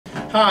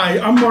Hi,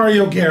 I'm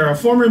Mario Guerra,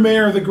 former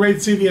mayor of the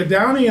great city of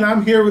Downey, and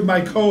I'm here with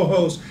my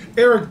co-host,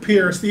 Eric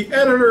Pierce, the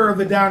editor of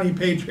the Downey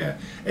Patriot.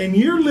 And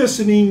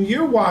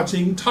you're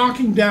watching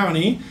Talking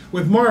Downey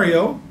with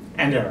Mario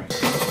and Eric.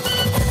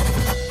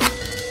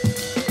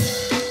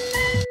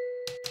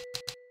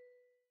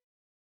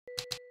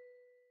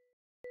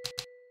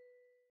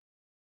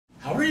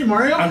 How are you,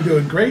 Mario? I'm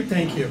doing great,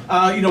 thank you.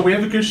 We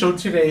have a good show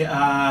today.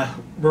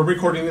 We're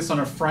recording this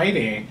on a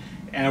Friday,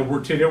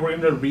 and today we're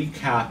going to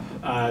recap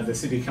the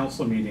city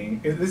council meeting.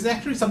 This is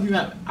actually something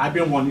that I've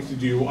been wanting to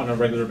do on a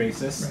regular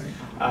basis,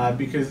 right.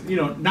 Because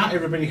not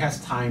everybody has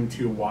time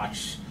to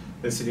watch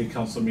the city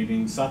council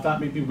meeting. So I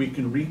thought maybe we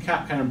can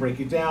recap, kind of break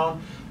it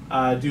down,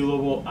 do a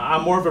little.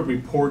 I'm more of a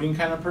reporting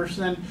kind of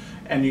person,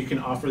 and you can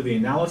offer the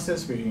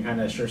analysis. We can kind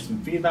of share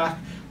some feedback.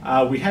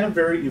 We had a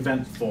very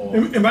eventful.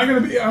 Am I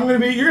going to be?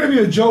 You're going to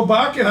be the Joe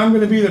Buck, and I'm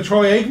going to be the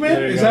Troy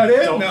Aikman. Is that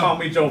it? Don't call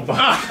me Joe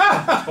Buck.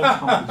 Don't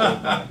call me Joe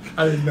Buck.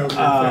 I didn't know.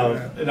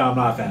 No, I'm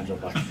not a fan of Joe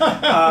Buck.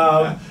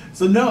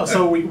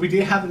 So we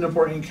did have an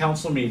important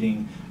council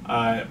meeting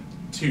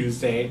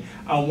Tuesday.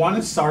 I want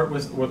to start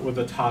with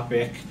a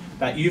topic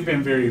that you've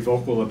been very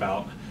vocal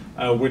about,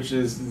 which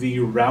is the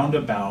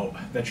roundabout,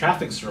 the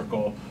traffic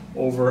circle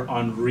over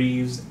on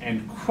Reeves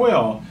and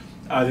Quill.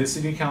 The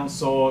city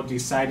council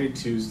decided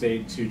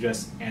Tuesday to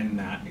just end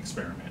that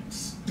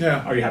experiment.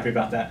 Yeah. Are you happy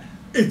about that?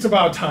 It's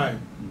about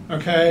time.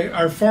 Okay.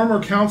 Our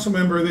former council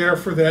member there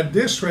for that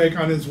district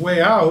on his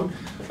way out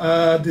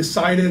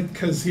decided,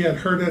 because he had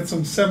heard at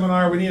some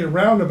seminar we needed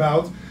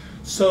roundabouts,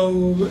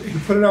 so he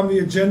put it on the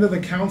agenda. The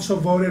council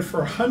voted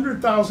for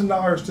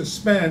 $100,000 to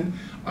spend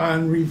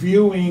on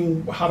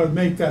reviewing how to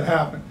make that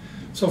happen.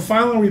 So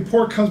final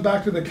report comes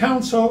back to the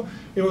council.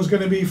 It was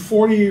going to be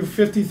 $40,000 or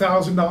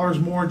 $50,000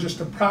 more just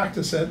to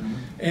practice it,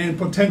 and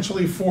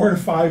potentially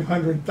 $400,000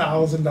 to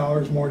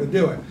 $500,000 more to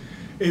do it.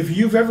 If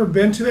you've ever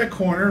been to that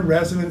corner,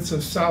 residents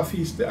of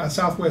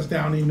Southwest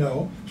Downey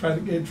know.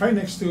 It's right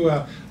next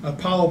to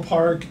Apollo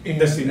Park and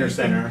the senior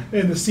center.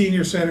 And the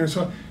senior center.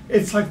 So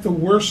it's like the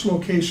worst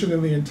location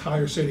in the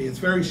entire city. It's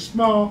very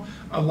small.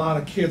 A lot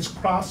of kids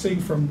crossing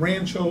from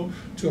Rancho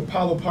to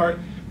Apollo Park.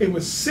 It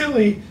was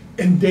silly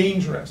and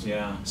dangerous.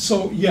 Yeah.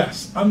 So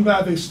yes, I'm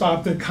glad they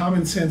stopped it.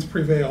 Common sense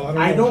prevailed.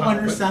 I don't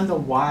understand the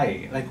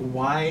why. Like,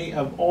 why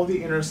of all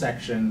the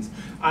intersections?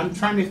 I'm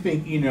trying to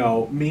think.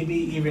 Maybe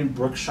even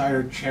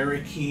Brookshire,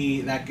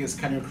 Cherokee. That gets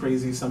kind of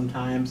crazy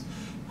sometimes.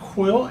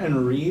 Quill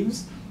and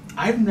Reeves.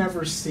 I've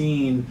never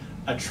seen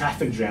a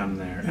traffic jam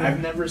there. Yeah.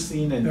 I've never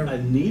seen a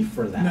need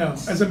for that. No.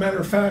 As a matter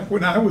of fact,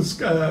 when I was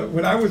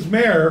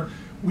mayor,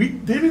 they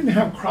didn't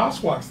have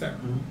crosswalks there.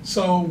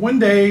 So one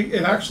day,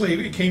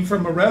 it came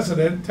from a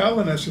resident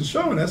telling us and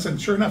showing us, and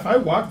sure enough, I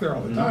walk there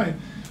all the time.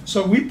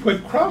 So we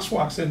put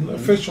crosswalks in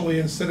officially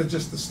instead of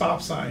just the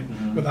stop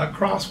sign without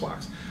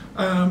crosswalks.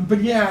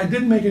 But yeah, it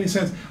didn't make any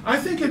sense. I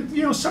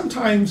think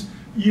sometimes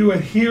you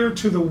adhere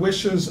to the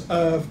wishes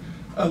of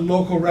a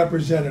local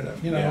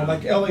representative.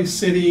 Like LA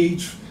City,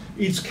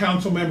 each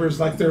council member is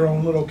like their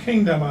own little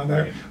kingdom on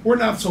there. Right. We're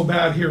not so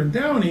bad here in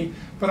Downey,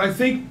 but I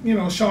think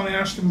Sean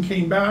Ashton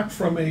came back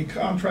from a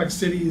contract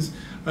cities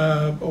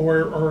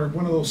or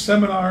one of those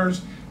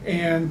seminars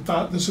and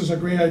thought this was a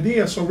great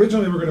idea. So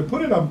originally we were going to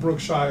put it on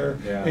Brookshire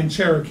and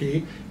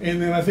Cherokee,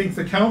 and then I think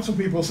the council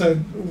people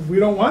said, we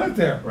don't want it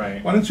there.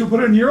 Right. Why don't you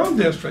put it in your own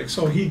district?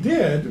 So he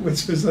did,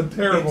 which is a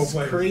terrible place.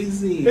 It's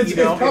crazy. It's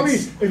probably,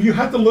 if you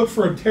had to look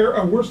for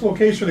a worse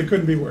location, it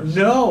couldn't be worse.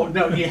 No,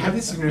 you have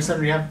this senior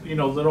center, you have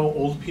little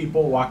old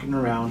people walking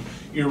around.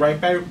 You're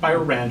right by a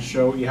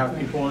Rancho, you have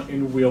people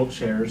in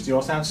wheelchairs, you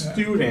also have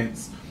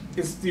students.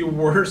 It's the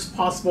worst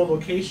possible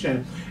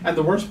location, and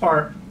the worst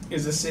part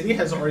is the city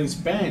has already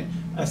spent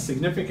a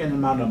significant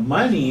amount of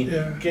money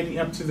getting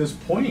up to this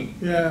point.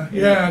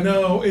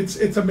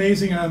 It's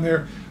amazing on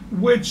there,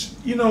 which,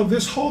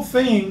 this whole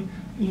thing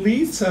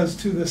leads us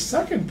to the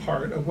second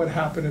part of what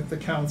happened at the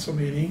council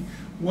meeting.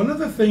 One of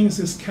the things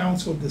this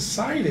council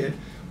decided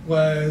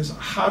was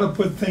how to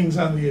put things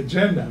on the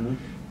agenda.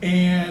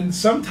 And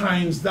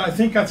sometimes, I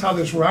think that's how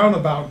this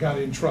roundabout got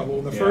in trouble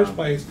in the first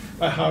place,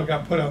 by how it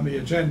got put on the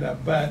agenda.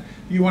 But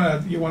you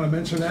want to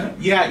mention that?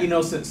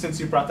 Yeah, since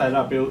you brought that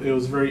up, it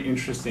was very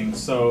interesting.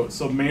 So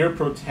Mayor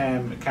Pro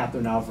Tem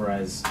Catherine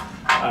Alvarez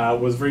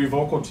was very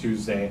vocal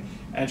Tuesday,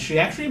 and she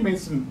actually made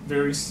some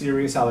very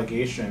serious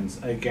allegations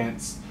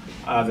against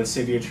the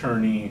city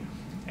attorney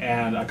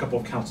and a couple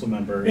of council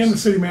members. And the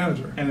city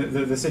manager. And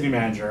the city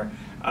manager.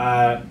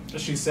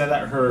 She said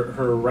that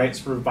her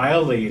rights were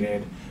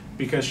violated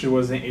because she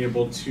wasn't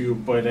able to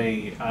put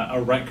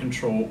a rent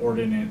control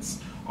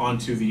ordinance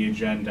onto the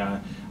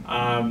agenda.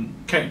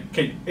 Can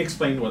you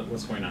explain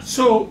what's going on?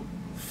 So,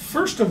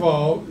 first of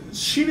all,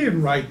 she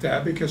didn't write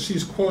that because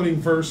she's quoting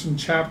verse and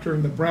chapter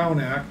in the Brown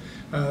Act.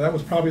 That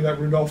was probably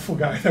that Rudolfo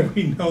guy that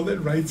we know that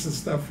writes this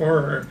stuff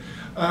for her.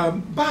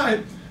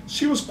 But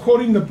she was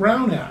quoting the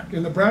Brown Act,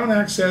 and the Brown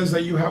Act says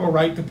that you have a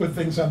right to put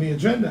things on the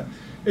agenda.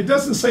 It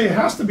doesn't say it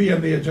has to be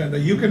on the agenda.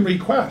 You can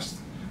request.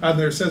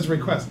 There it says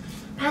request.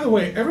 By the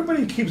way,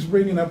 everybody keeps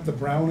bringing up the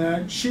Brown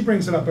Act. She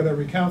brings it up at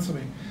every council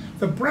meeting.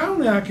 The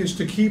Brown Act is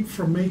to keep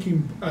from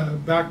making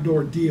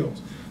backdoor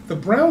deals. The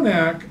Brown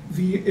Act,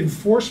 the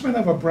enforcement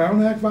of a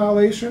Brown Act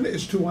violation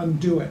is to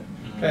undo it.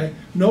 Okay,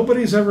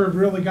 nobody's ever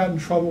really got in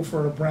trouble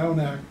for a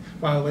Brown Act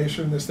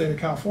violation in the state of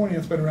California.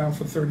 It's been around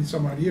for 30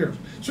 some odd years.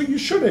 So you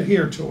should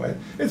adhere to it.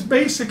 It's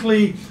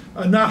basically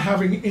not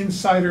having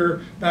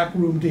insider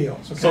backroom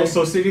deals. Okay?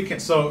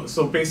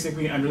 So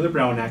basically under the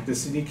Brown Act, the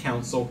city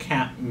council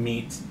can't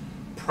meet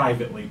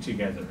privately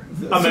together.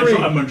 A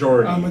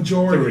majority. A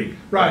majority. Three.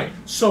 Right.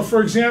 So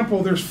for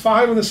example, there's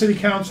 5 on the city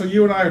council,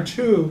 you and I are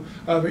 2,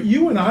 but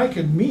you and I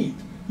could meet.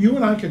 You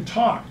and I could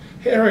talk.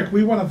 Hey, Eric,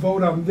 we want to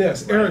vote on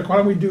this. Right. Eric, why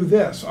don't we do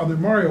this? On the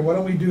Mario, why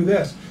don't we do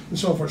this? And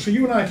so forth. So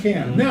you and I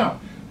can.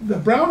 Now, the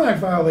Brown Act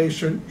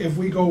violation, if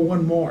we go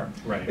one more,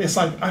 it's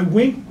like I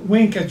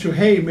wink at you,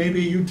 hey,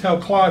 maybe you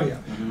tell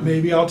Claudia,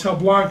 maybe I'll tell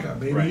Blanca,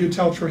 maybe you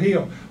tell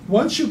Trujillo.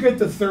 Once you get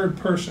the third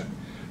person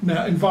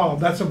now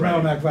involved, that's a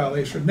Brown Act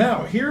violation.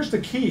 Now, here's the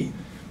key.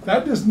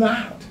 That does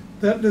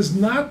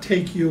not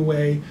take you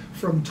away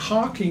from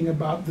talking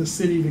about the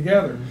city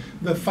together.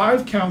 The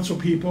 5 council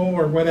people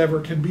or whatever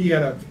can be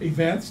at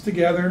events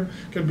together,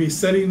 can be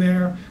sitting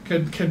there,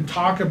 can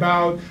talk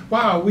about,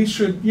 wow, we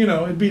should,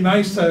 it'd be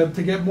nice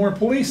to get more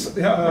police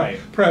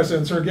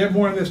presence or get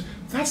more of this.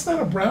 That's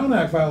not a Brown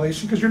Act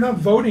violation because you're not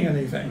voting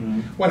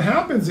anything. What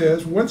happens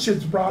is, once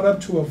it's brought up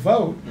to a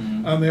vote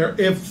on there,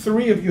 if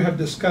 3 of you have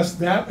discussed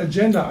that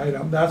agenda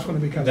item, that's when it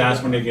becomes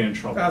when they get in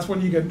trouble. That's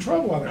when you get in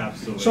trouble on it.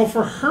 Absolutely. So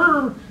for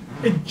her,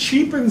 it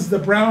cheapens the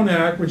Brown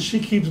Act, which she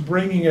keeps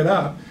bringing it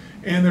up,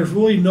 and there's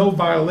really no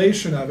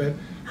violation of it.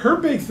 Her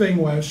big thing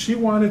was she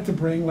wanted to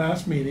bring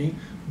last meeting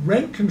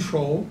rent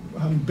control,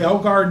 Bell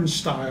Garden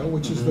style,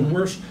 which is the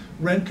worst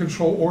rent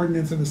control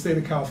ordinance in the state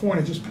of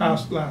California, just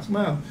passed last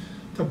month,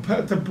 to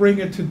bring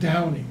it to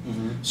Downey.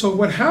 So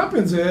what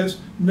happens is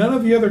none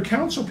of the other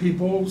council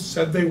people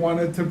said they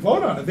wanted to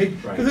vote on it.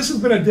 Because this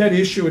has been a dead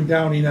issue in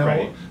Downey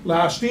now,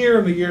 last year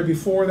and the year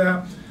before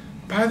that.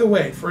 By the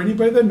way, for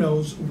anybody that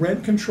knows,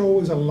 rent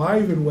control is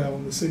alive and well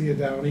in the city of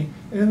Downey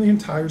and in the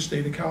entire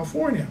state of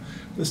California.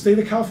 The state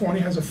of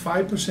California has a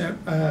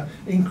 5%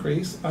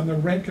 increase on the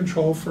rent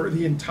control for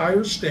the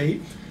entire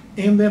state,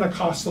 and then a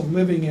cost of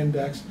living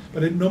index,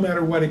 but no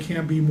matter what, it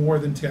can't be more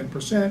than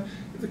 10%.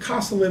 The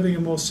cost of living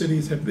in most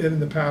cities have been in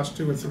the past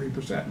 2 or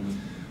 3%.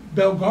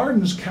 Bell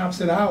Gardens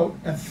caps it out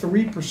at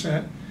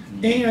 3%,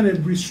 and it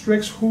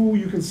restricts who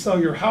you can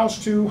sell your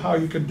house to, how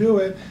you can do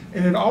it,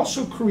 and it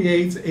also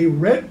creates a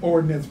rent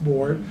ordinance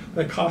board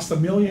that costs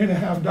 $1.5 million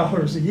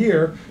a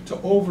year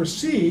to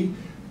oversee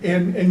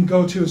and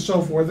go to and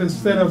so forth.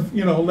 Instead of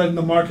letting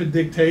the market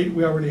dictate,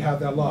 we already have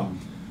that law.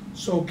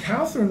 So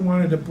Catherine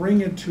wanted to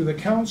bring it to the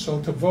council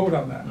to vote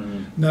on that.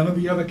 None of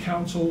the other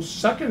councils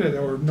seconded it,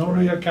 or none of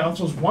the other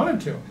councils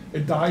wanted to.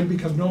 It died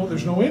because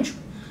there's no interest.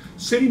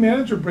 City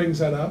manager brings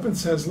that up and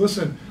says,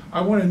 listen, I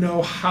want to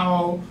know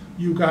how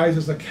you guys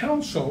as a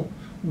council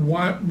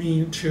want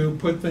me to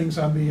put things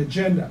on the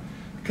agenda.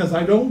 Because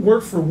I don't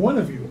work for one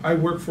of you, I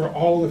work for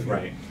all of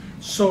you.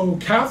 So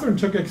Catherine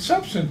took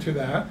exception to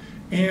that.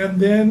 And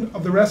then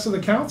the rest of the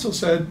council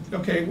said,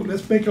 okay, well,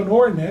 let's make an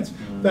ordinance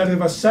that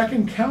if a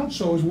second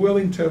council is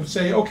willing to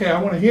say, okay,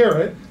 I want to hear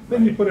it,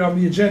 then you put it on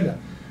the agenda.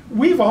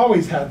 We've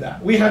always had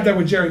that. We had that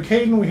with Jerry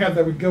Caden, we had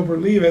that with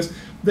Gilbert Levis.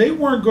 They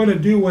weren't going to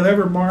do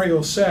whatever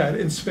Mario said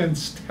and spend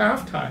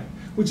staff time,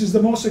 which is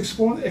the most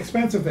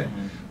expensive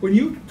thing. When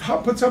you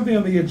put something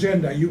on the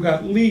agenda, you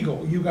got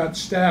legal, you got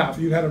staff,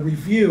 you got to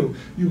review,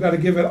 you got to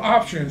give it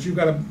options, you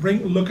got to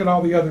look at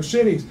all the other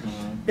cities.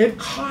 It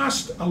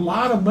costs a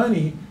lot of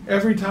money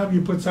every time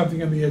you put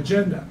something on the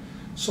agenda.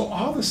 So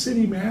all the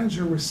city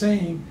manager was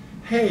saying,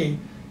 hey,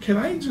 can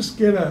I just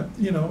get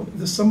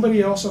does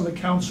somebody else on the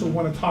council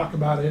want to talk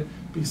about it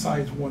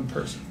besides one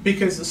person?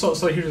 Because,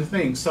 so here's the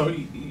thing. So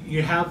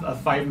you have a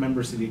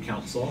 5-member city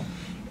council,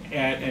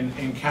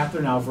 and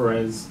Catherine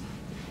Alvarez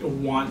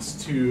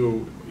wants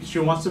to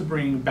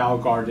bring Bell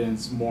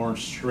Gardens more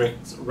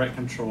strict rent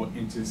control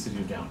into the city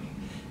of Downey.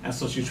 And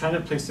so she's trying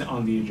to place it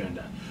on the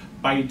agenda.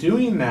 By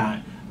doing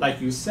that,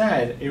 like you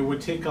said, it would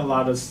take a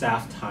lot of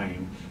staff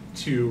time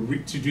to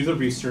do the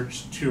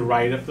research, to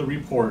write up the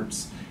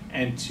reports,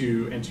 and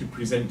to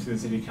present to the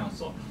city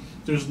council.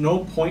 There's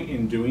no point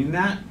in doing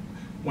that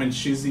when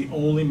she's the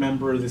only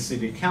member of the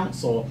city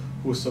council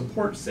who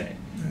supports it.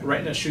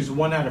 Right now, she's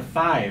 1 out of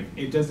 5.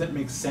 It doesn't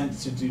make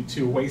sense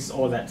to waste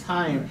all that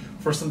time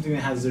for something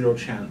that has 0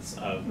 chance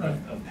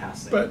of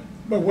passing.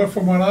 But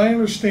from what I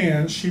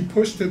understand, she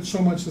pushed it so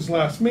much this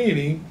last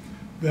meeting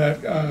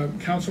that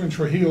Councilman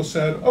Trujillo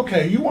said,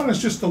 okay, you want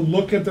us just to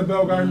look at the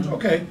Bell Gardens?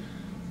 Okay,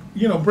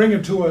 bring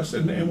it to us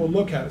and we'll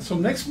look at it. So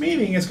next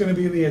meeting is going to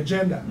be the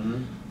agenda.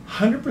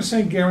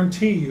 100%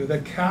 guarantee you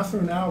that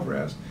Catherine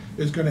Alvarez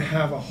is going to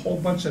have a whole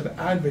bunch of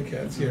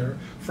advocates here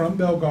from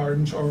Bell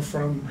Gardens or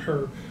from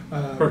her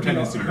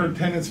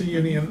tenancy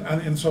union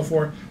and so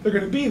forth. They're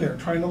going to be there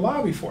trying to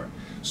lobby for it.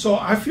 So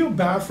I feel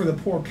bad for the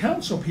poor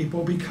council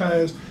people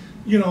because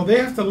they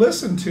have to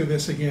listen to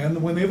this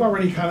again when they've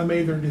already kind of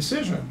made their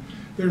decision.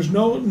 There's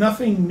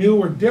nothing new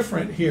or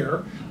different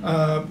here.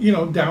 You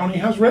know, Downey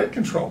has rent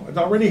control. It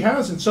already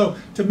has it. So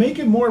to make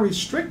it more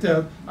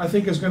restrictive, I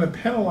think is going to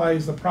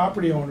penalize the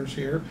property owners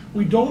here.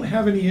 We don't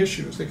have any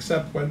issues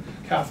except what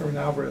Catherine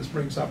Alvarez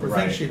brings up, or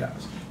thinks she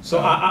does. So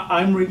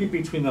I'm reading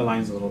between the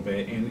lines a little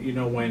bit, and you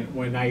know,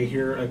 when I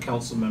hear a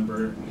council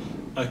member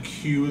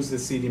accuse the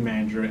city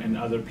manager and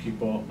other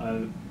people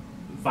of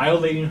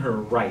violating her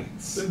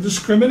rights,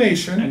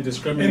 Discrimination and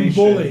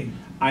bullying.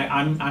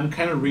 I'm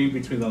kind of reading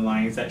between the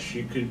lines that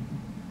she could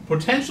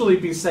potentially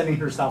be setting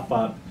herself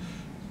up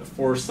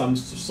for some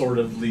sort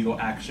of legal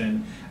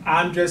action.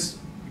 I'm just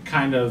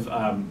kind of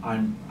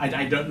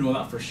I don't know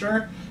that for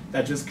sure.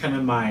 That's just kind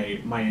of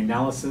my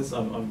analysis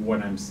of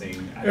what I'm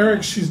seeing.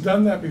 Eric, she's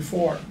done that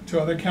before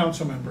to other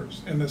council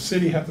members, and the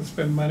city had to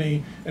spend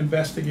money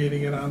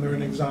investigating it on there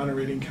and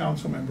exonerating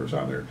council members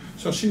on there.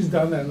 So she's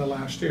done that in the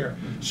last year.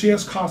 She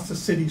has cost the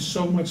city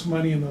so much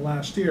money in the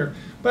last year.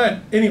 But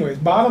anyways,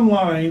 bottom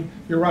line,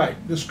 you're right.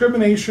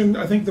 Discrimination,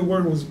 I think the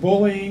word was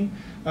bullying,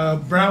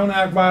 Brown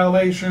Act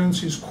violations,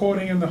 she's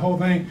quoting in the whole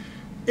thing.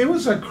 It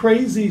was a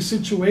crazy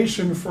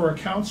situation for a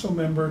council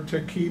member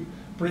to keep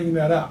bringing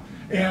that up.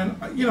 And,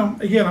 you know,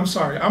 again, I'm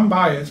sorry, I'm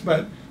biased,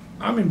 but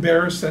I'm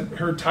embarrassed that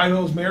her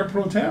title is Mayor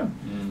Pro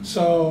Tem.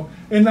 So,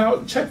 and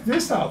now check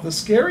this out. The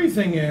scary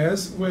thing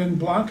is when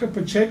Blanca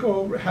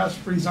Pacheco has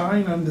to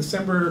resign on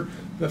December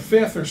the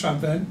 5th or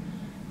something,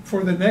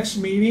 for the next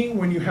meeting,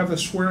 when you have the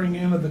swearing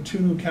in of the 2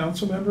 new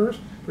council members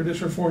for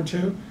District 4 and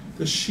 2,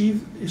 does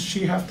she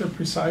have to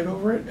preside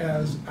over it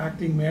as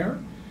acting mayor?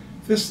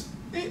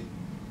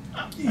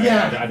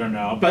 Yeah, I don't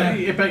know, but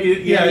I don't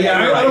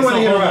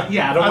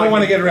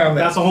want to get around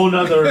that. That's a whole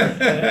nother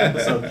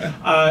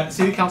episode.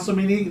 City council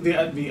meeting.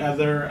 The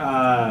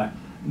other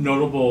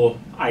notable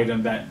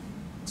item that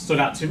stood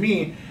out to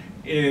me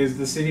is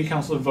the city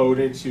council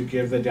voted to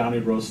give the Downey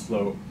Rose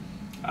Float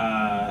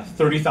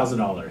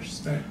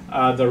 $30,000. Right.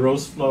 The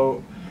Rose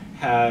Float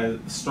has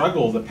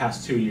struggled the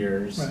past 2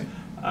 years. Right.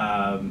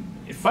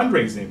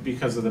 Fundraising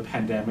because of the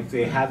pandemic.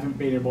 They haven't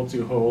been able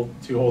to hold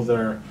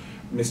their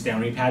Miss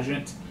Downey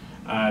pageant.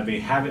 They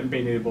haven't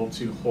been able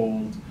to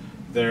hold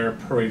their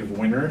Parade of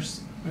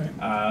Winners.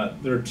 Right.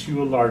 Their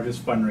 2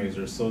 largest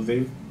fundraisers. So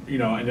they've, you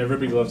know, and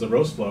everybody loves the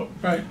Rose Float.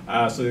 Right.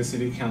 So the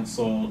city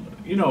council,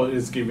 you know,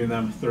 is giving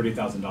them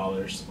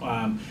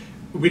 $30,000.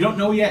 We don't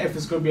know yet if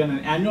it's going to be on an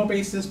annual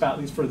basis, but at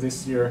least for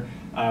this year,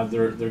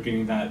 they're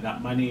getting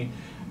that money.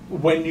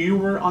 When you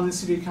were on the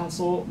city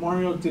council,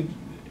 Mario,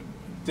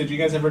 did you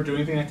guys ever do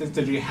anything like this?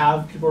 Did you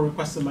have people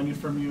request the money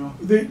from you?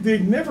 They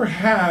never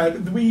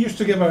had. We used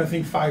to give out, I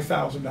think,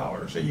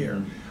 $5,000 a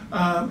year.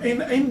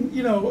 And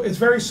you know, it's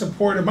very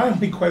supportive. My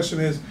only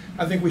question is,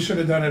 I think we should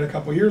have done it a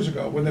couple years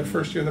ago, when the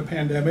first year of the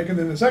pandemic and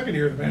then the second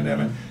year of the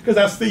pandemic, because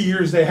that's the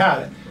years they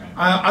had it.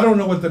 Right. I don't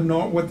know what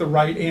the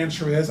right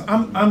answer is.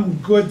 I'm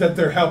good that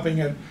they're helping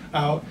it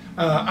out.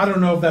 I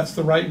don't know if that's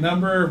the right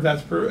number, if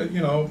that's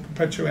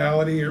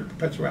perpetuality.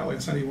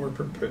 It's not even a word.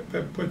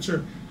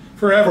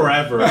 Forever.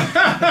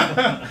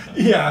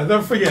 Yeah,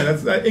 don't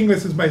forget.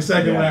 English is my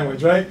second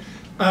language, right?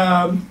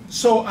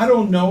 So I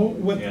don't know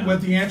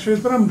what the answer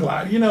is, but I'm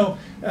glad. You know,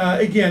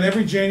 again,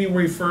 every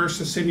January 1st,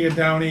 the city of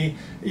Downey,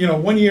 you know,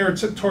 one year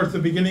it's towards the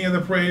beginning of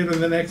the parade,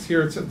 and the next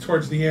year it's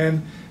towards the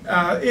end.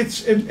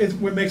 It's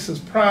what makes us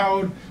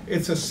proud.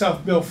 It's a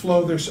self-built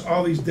flow. There's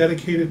all these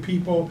dedicated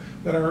people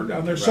that are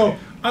down there. Right. So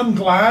I'm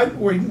glad.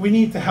 We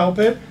need to help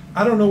it.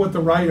 I don't know what the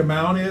right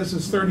amount is.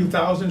 Is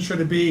 30,000? Should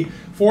it be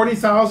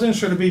 40,000?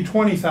 Should it be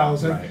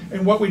 20,000? Right.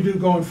 And what we do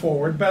going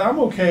forward. But I'm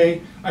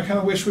okay. I kind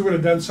of wish we would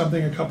have done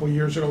something a couple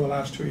years ago, the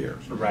last 2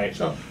 years. Right.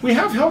 So we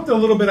have helped a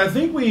little bit. I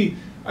think we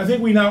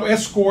now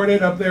escort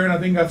it up there, and I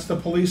think that's the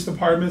police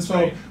department.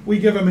 So we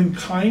give them in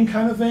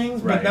kind of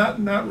things, but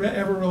not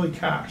ever really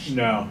cash.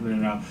 No.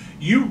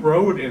 You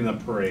rode in the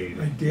parade.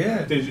 I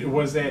did.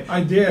 Was it?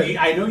 I did.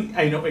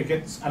 I know it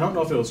gets. I don't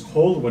know if it was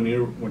cold when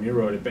you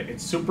rode it, but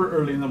it's super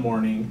early in the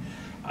morning.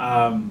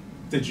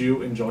 Did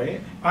you enjoy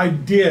it? I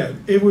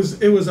did. It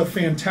was a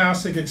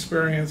fantastic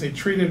experience. They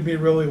treated me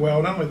really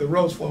well. Not only the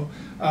Rose Flow.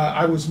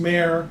 I was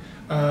mayor.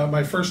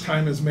 My first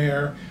time as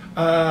mayor.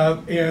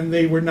 And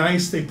they were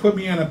nice. They put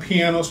me on a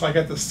piano, so I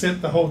got to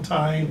sit the whole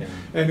time. Yeah.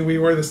 And we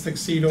wore this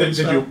tuxedo.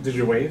 Did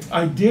you wave?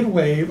 I did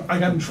wave. I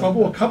got in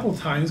trouble a couple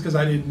times because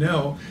I didn't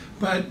know,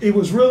 but it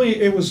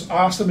was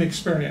awesome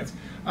experience.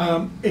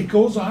 It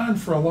goes on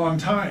for a long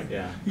time.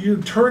 Yeah. You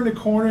turn the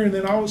corner, and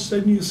then all of a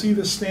sudden you see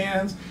the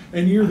stands,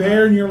 and you're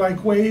there, and you're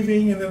like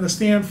waving, and then the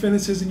stand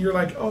finishes, and you're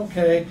like,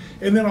 okay,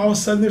 and then all of a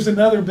sudden there's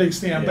another big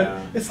stand.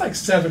 Yeah. But it's like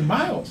 7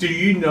 miles. Do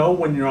you know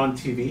when you're on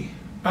TV?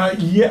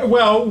 Yeah,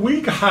 well,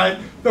 we got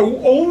the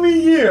only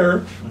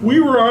year we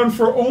were on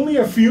for only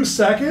a few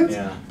seconds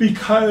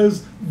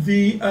because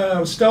the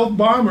stealth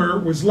bomber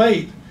was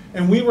late.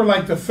 and we were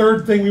like the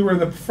third thing. We were in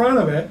the front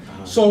of it.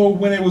 So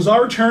when it was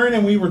our turn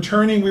and we were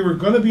turning, we were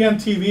going to be on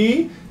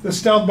TV. The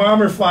stealth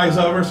bomber flies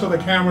over, so the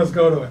cameras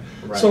go to it.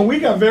 Right. So we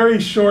got very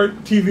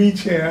short TV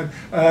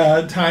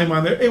time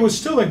on there. It was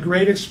still a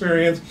great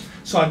experience.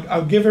 So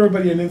I'll give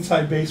everybody an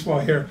inside baseball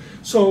here.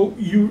 So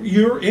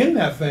you're in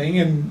that thing,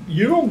 and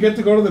you don't get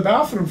to go to the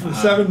bathroom for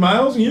 7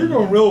 miles, and you're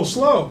going real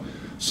slow.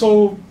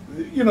 So,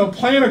 you know,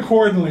 plan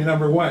accordingly,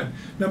 number one.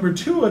 Number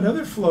two,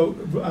 another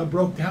float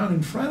broke down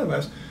in front of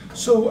us.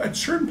 So at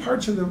certain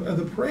parts of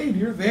the parade,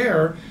 you're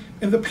there,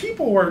 and the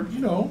people are, you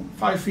know,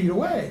 5 feet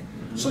away.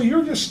 So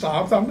you're just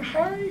stopped.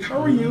 Hi,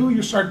 how are you?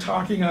 You start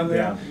talking on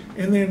there,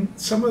 and then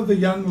some of the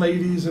young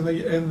ladies and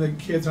the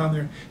kids on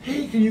there.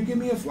 Hey, can you give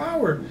me a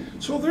flower?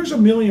 So there's a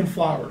million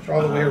flowers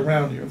all the way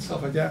around you and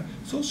stuff like that.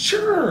 So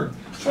sure.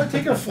 So I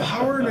take a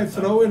flower and I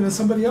throw it, and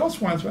somebody else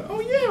wants one.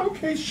 Oh yeah,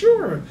 okay,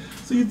 sure.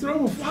 So you throw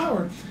them a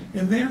flower,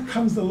 and there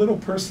comes the little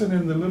person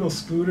in the little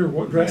scooter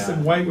dressed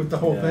in white with the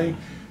whole thing.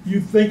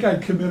 You'd think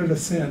I'd committed a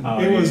sin.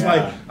 It was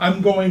like,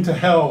 I'm going to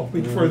hell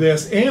for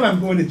this, and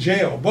I'm going to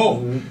jail,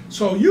 both.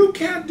 So you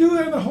can't do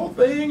that, the whole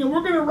thing, and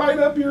we're going to write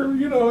up your,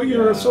 you know,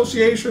 your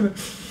association.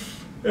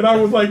 And I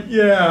was like,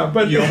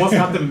 but you almost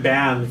got them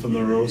banned from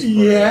the Rose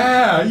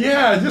Parade.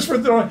 Just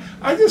for throwing.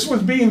 I just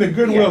was being the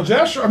goodwill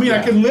gesture. I mean,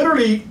 I could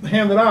literally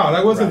hand it out.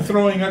 I wasn't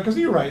throwing up, because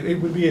you're right,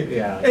 it would be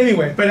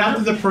anyway. But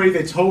after the parade,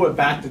 they tow it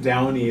back to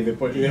Downey. They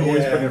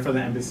always put it in front of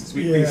the embassy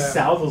suite. They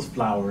sell those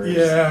flowers.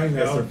 I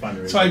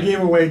know. So I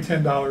gave away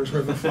 $10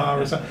 worth of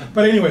flowers.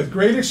 But anyways,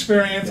 great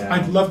experience.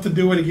 I'd love to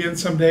do it again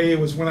someday. It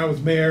was when I was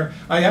mayor.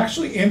 I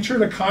actually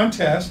entered a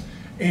contest,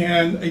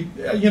 and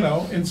you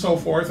know, and so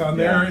forth on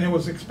there, and it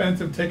was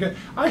expensive ticket.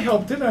 I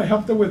helped it. I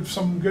helped it with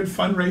some good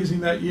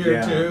fundraising that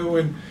year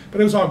too, but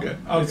it was all good.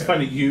 It's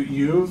funny,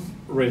 you've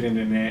ridden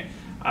in it.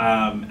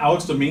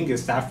 Alex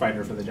Dominguez, staff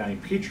writer for the Downey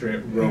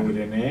Patriot, rode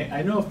in it.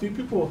 I know a few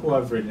people who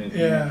have ridden in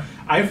it.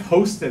 I've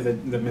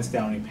hosted the Miss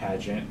Downey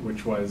pageant,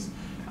 which was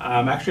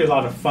actually a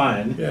lot of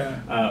fun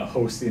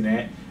hosting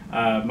it.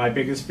 My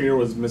biggest fear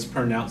was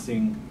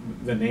mispronouncing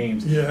the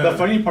names. The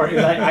funny part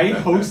is I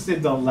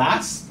hosted the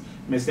last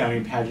Miss Downey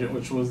pageant,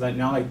 which was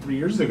now like 3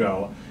 years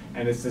ago,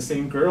 and it's the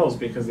same girls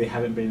because they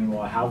haven't been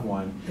able to have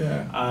one.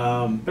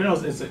 But no,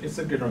 it's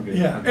a good one.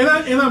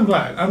 And I'm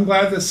glad. I'm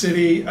glad the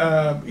city,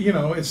 you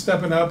know, is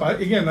stepping up.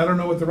 Again, I don't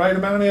know what the right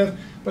amount is,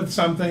 but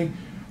something.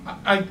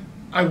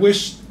 I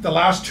wish the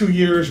last 2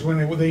 years when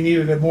they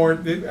needed it more,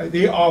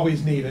 they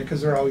always need it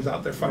because they're always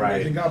out there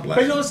fundraising. God bless.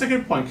 But you know, it's a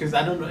good point, because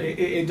I don't know.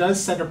 It does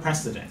set a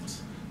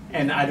precedent,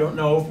 and I don't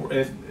know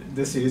if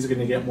the city is going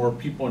to get more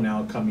people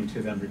now coming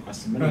to them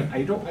requesting money.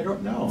 I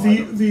don't know.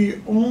 The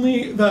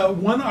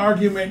one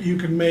argument you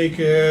can make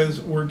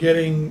is we're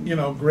getting, you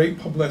know, great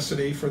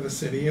publicity for the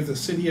city. As the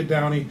City of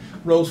Downey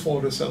Rose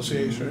Float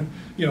Association,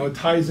 you know, it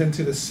ties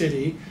into the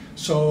city.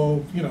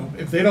 So, you know,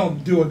 if they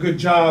don't do a good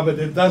job,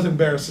 it does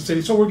embarrass the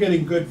city. So we're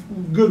getting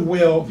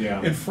goodwill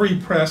and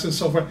free press and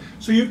so forth.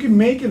 So you can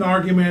make an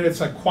argument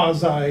it's a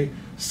quasi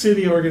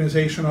city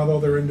organization, although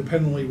they're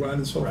independently run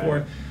and so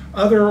forth.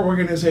 Other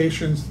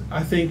organizations,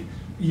 I think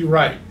you're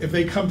right. If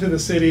they come to the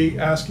city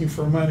asking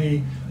for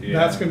money,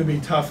 that's going to be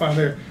tough on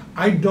there.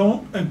 I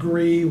don't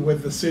agree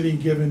with the city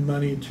giving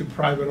money to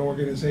private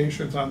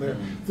organizations on there.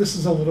 This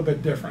is a little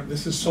bit different.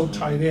 This is so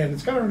tied in.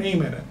 It's got our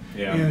name in it,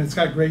 and it's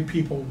got great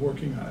people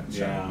working on it.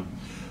 So.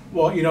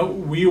 Well, you know,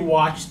 we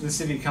watch the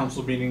city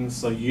council meetings,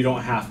 so you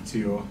don't have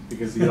to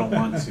because you don't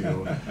want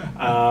to.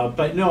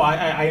 But no,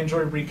 I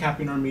enjoy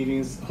recapping our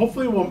meetings.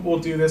 Hopefully, we'll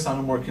do this on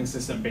a more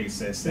consistent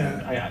basis,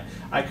 and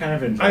I kind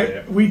of enjoy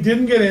it. We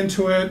didn't get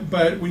into it,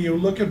 but when you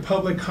look at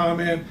public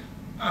comment,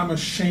 I'm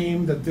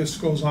ashamed that this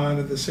goes on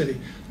in the city.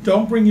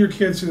 Don't bring your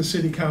kids to the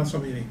city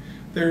council meeting.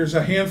 There's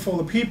a handful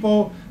of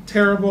people,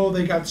 terrible.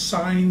 They got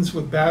signs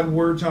with bad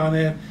words on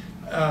it.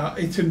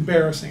 It's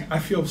embarrassing. I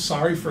feel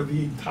sorry for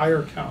the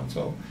entire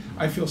council.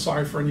 I feel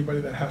sorry for anybody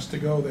that has to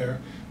go there,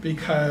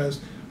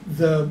 because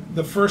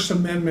the First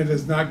Amendment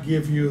does not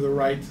give you the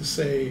right to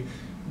say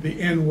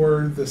the N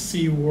word, the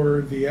C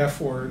word, the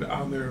F word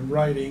on there in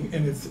writing,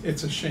 and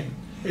it's a shame.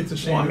 It's a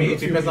shame. Well, I mean, it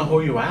depends on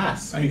who you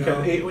ask.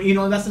 Because you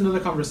know, that's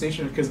another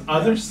conversation, because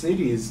other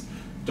cities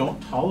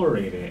don't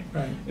tolerate it.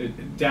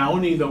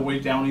 Downey, the way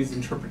Downey's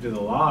interpreted the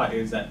law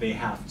is that they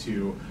have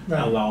to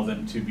allow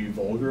them to be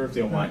vulgar if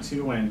they want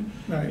to, and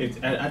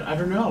I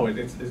don't know.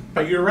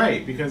 But you're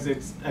right, because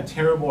it's a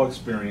terrible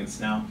experience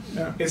now.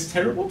 It's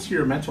terrible to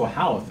your mental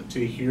health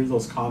to hear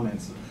those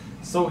comments,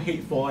 so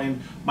hateful. And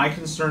my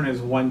concern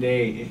is one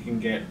day it can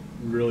get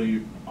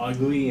really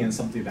ugly and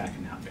something bad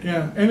can happen.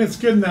 And it's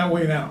getting that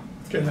way now.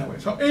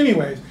 So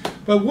anyways,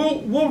 but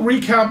we'll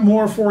recap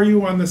more for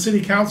you on the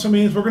city council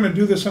meetings. We're going to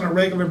do this on a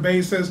regular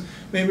basis.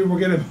 Maybe we'll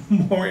get it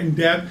more in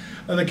depth.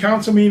 The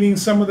council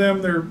meetings, some of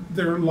them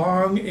they're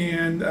long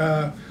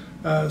and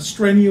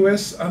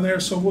strenuous on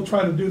there, so we'll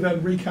try to do that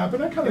recap.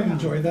 And I kind of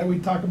enjoy that. We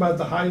talk about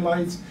the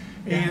highlights.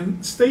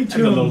 And stay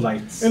tuned. And the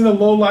lowlights. And the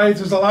lowlights.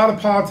 There's a lot of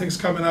politics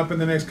coming up in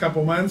the next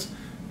couple months.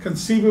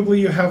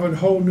 conceivably you have a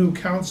whole new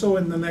council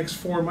in the next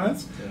 4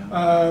 months,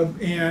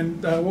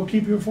 and we'll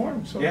keep you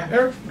informed. So,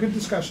 Eric, good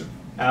discussion.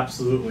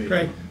 Absolutely.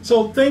 Great.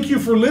 So thank you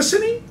for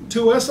listening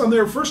to us on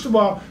there. First of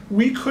all,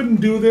 we couldn't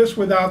do this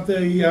without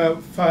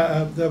the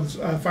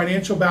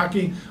financial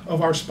backing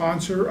of our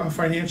sponsor,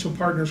 Financial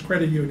Partners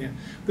Credit Union.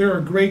 They're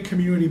a great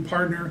community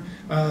partner.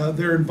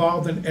 They're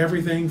involved in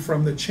everything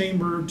from the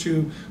chamber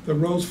to the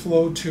Rose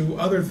Flow to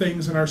other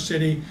things in our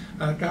city.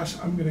 Gosh,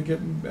 I'm going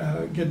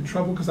to get in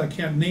trouble because I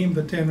can't name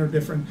the 10 or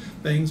different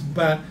things,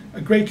 but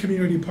a great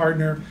community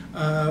partner.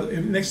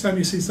 Next time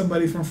you see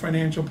somebody from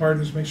Financial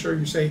Partners, make sure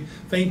you say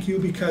thank you,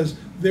 because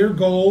their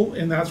goal,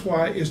 and that's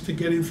why, is to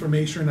get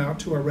information out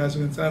to our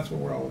residents. That's what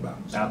we're all about.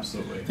 So,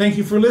 absolutely. Thank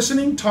you for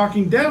listening.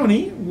 Talking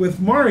Downey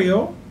with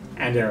Mario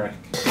and Eric.